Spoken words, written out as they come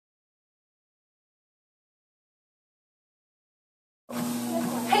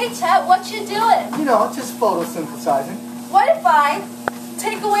Hey Chet, what you doing? You know, just photosynthesizing. What if I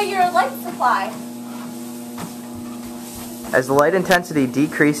take away your light supply? As the light intensity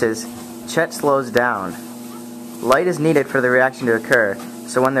decreases, Chet slows down. Light is needed for the reaction to occur,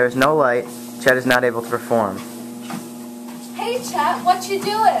 so when there is no light, Chet is not able to perform. Hey Chet, what you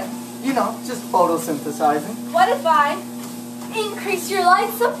doing? You know, just photosynthesizing. What if I increase your light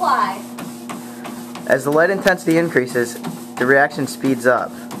supply? As the light intensity increases, the reaction speeds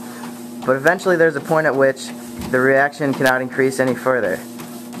up. But eventually there's a point at which the reaction cannot increase any further,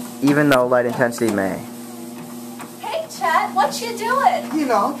 even though light intensity may. Hey Chet, what you doing? You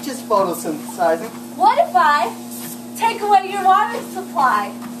know, just photosynthesizing. What if I take away your water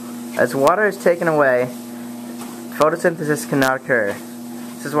supply? As water is taken away, photosynthesis cannot occur.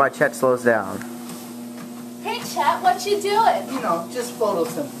 This is why Chet slows down. Hey Chet, what you doing? You know, just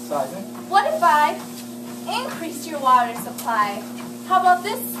photosynthesizing. What if I increase your water supply? How about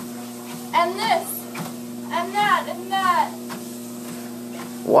this, and this, and that, and that?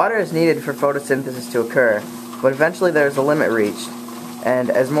 Water is needed for photosynthesis to occur, but eventually there is a limit reached,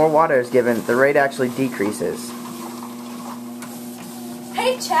 and as more water is given, the rate actually decreases.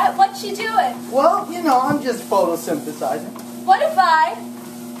 Hey Chet, what you doing? Well, you know, I'm just photosynthesizing. What if I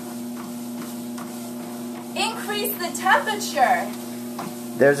increase the temperature?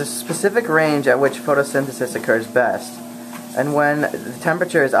 There's a specific range at which photosynthesis occurs best, and when the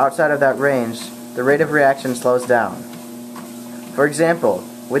temperature is outside of that range, the rate of reaction slows down. For example,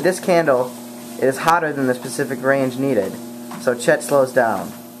 with this candle, it is hotter than the specific range needed, so Chet slows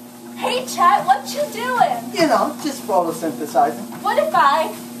down. Hey Chet, what you doing? You know, just photosynthesizing. What if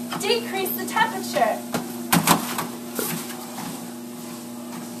I decrease the temperature?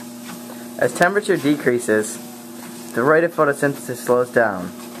 As temperature decreases, the rate of photosynthesis slows down.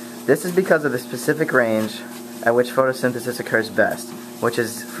 This is because of the specific range at which photosynthesis occurs best, which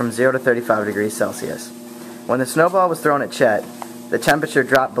is from 0 to 35 degrees Celsius. When the snowball was thrown at Chet, the temperature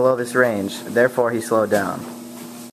dropped below this range, therefore he slowed down.